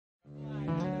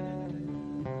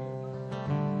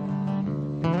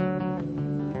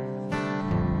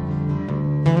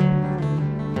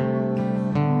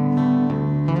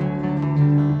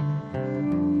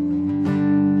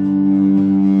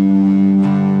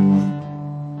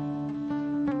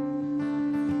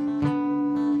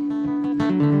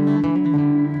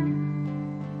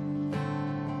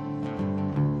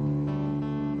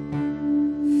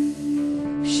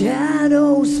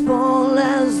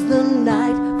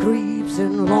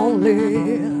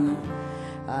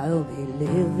I'll be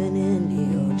living in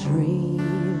your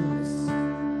dreams,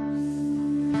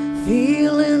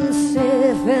 feeling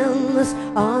safe in this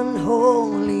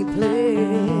unholy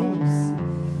place.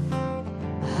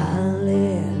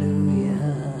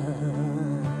 Hallelujah.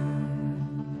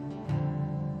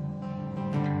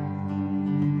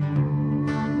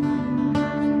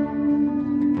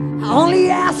 I only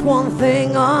ask one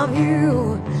thing of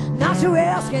you, not to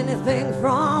ask anything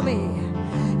from me.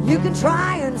 You can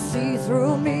try and see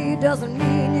through me, doesn't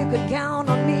mean you can count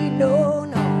on me, no,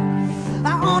 no.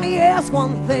 I only ask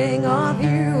one thing of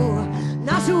you,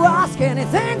 not to ask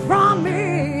anything from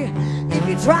me. If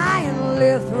you try and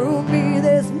live through me,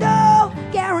 there's no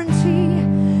guarantee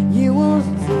you won't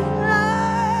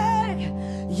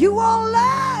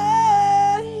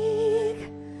like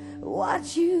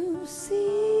what you see.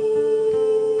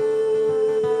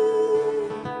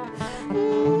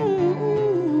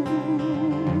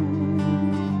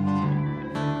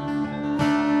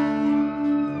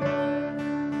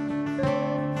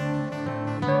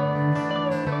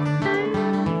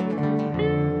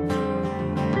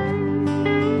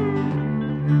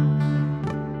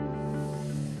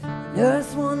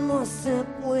 Nurse, one more sip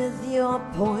with your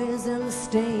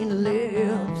poison-stained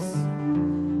lips.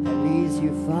 At least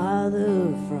you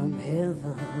Father from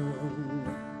heaven.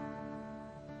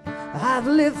 I've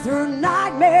lived through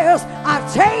nightmares,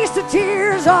 I've tasted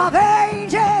tears of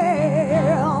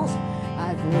angels,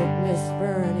 I've witnessed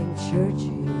burning churches.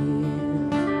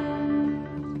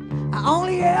 I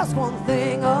only ask one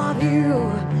thing of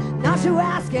you, not to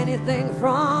ask anything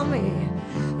from me.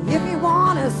 If you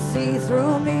want to see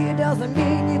through me, it doesn't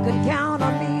mean you can count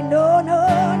on me, no, no,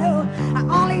 no. I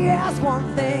only ask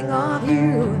one thing of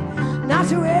you, not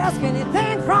to ask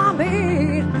anything from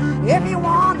me. If you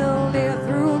want to live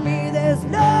through me, there's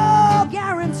no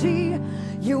guarantee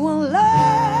you will like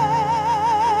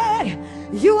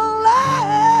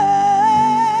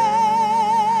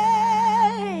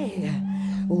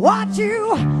what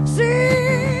you see.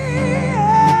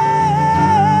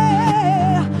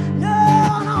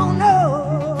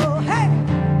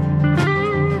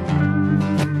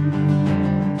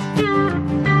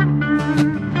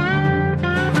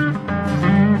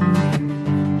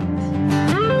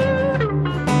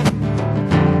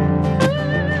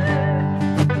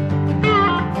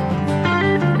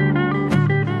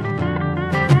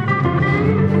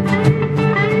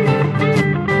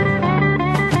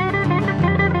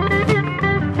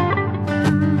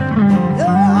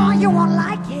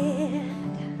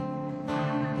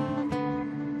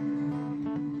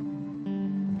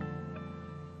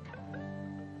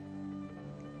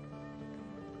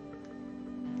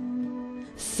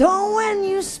 So when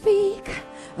you speak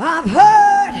of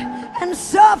hurt and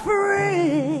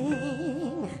suffering,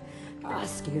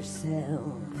 ask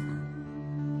yourself,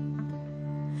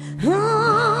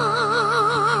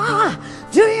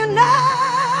 do you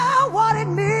know what it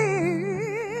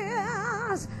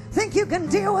means? Think you can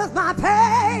deal with my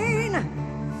pain?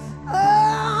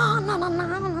 Oh, no, no, no,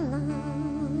 no, no.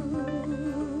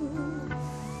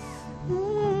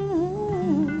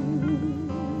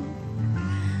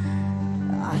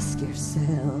 Ask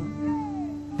yourself.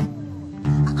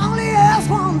 I only ask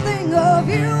one thing of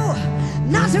you,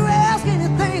 not to ask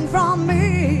anything from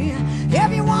me.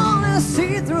 If you want to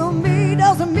see through me,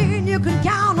 doesn't mean you can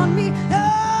count on me, no,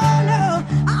 no.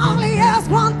 I only ask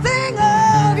one thing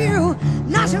of you,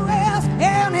 not to ask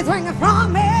anything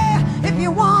from me. If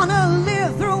you want to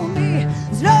live through me,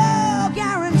 there's no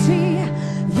guarantee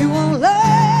you won't like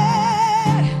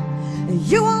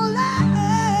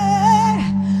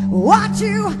what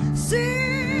you see.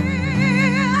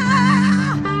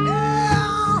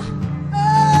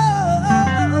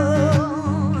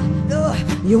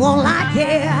 You won't like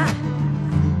it.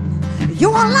 You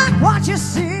won't like what you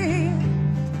see.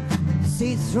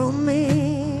 See through me.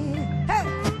 Hey.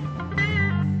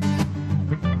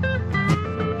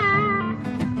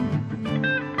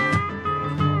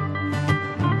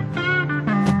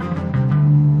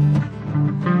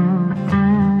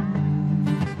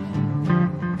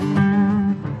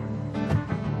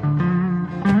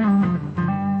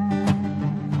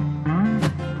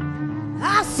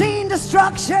 I've seen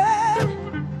destruction.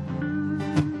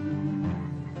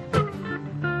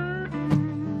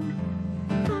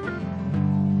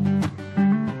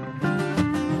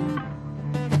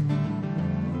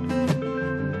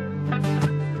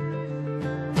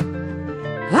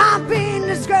 I've been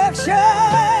destruction,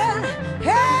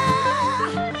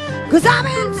 yeah, 'cause I've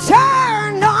been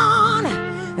turned on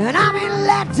and I've been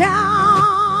let down.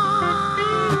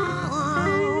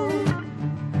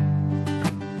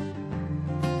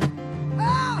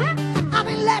 Oh, I've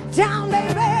been let down,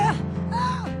 baby.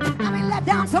 Oh,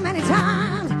 let down so many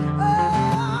times.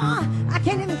 Oh, I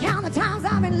can't even count the times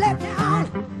I've been let down.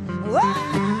 Oh,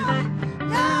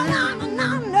 no, no, no,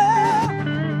 no, no.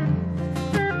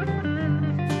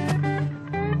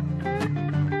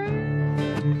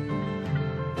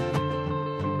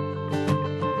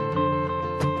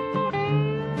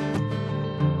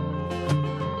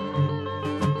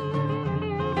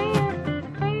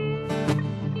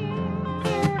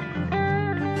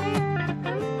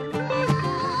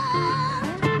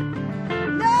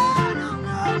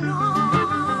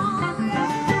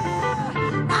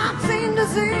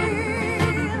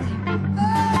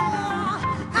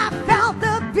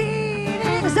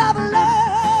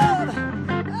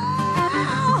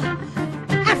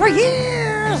 For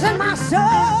years in my soul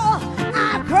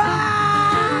I've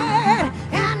cried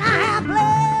and I have bled,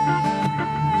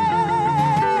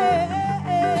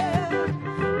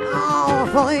 oh,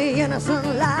 for the innocent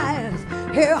lives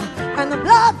here and the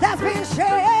blood that's been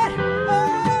shed.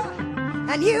 Oh,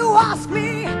 and you ask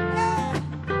me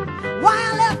why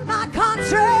I left my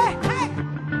country. Hey.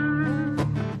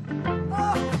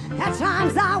 Oh, at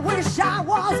times I wish I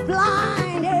was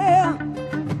blind, yeah,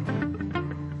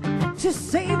 to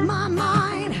save my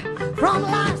mind from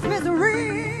life's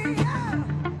misery.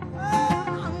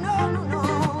 Oh, no, no, no.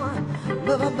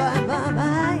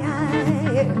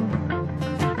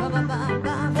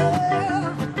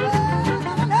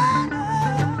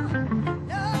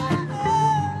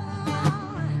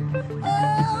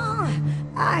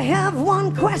 I have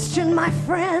one question, my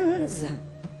friends,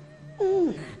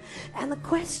 and the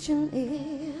question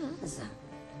is,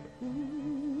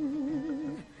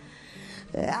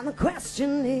 and the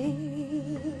question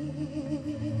is,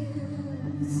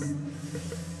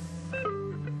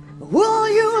 will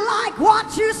you like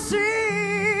what you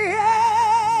see?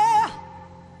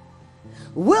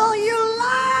 Will you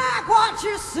like what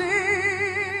you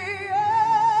see?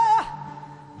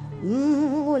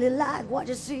 Will you like what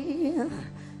you see?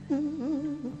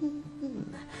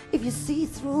 If you see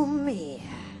through me,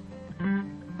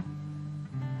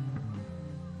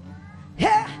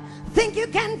 yeah, think you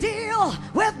can deal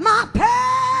with my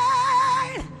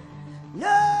pain?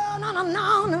 No, no, no,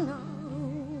 no, no, no.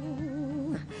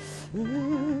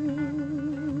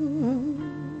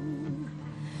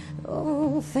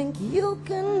 Oh, think you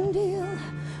can deal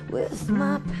with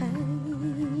my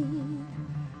pain?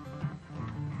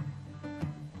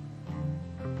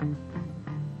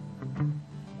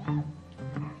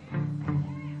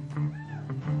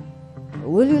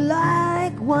 Will you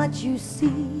like what you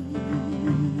see?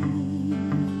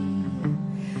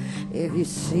 If you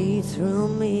see through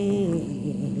me.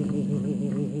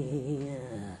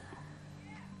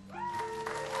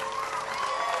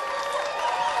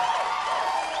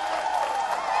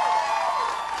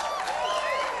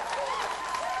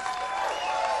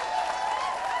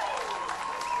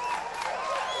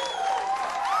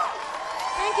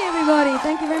 Thank you, everybody.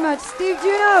 Thank you very much. Steve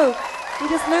Juno. We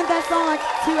just learned that song like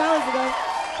 2 hours ago.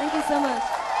 Thank you so much.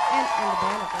 And the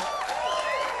band, of course.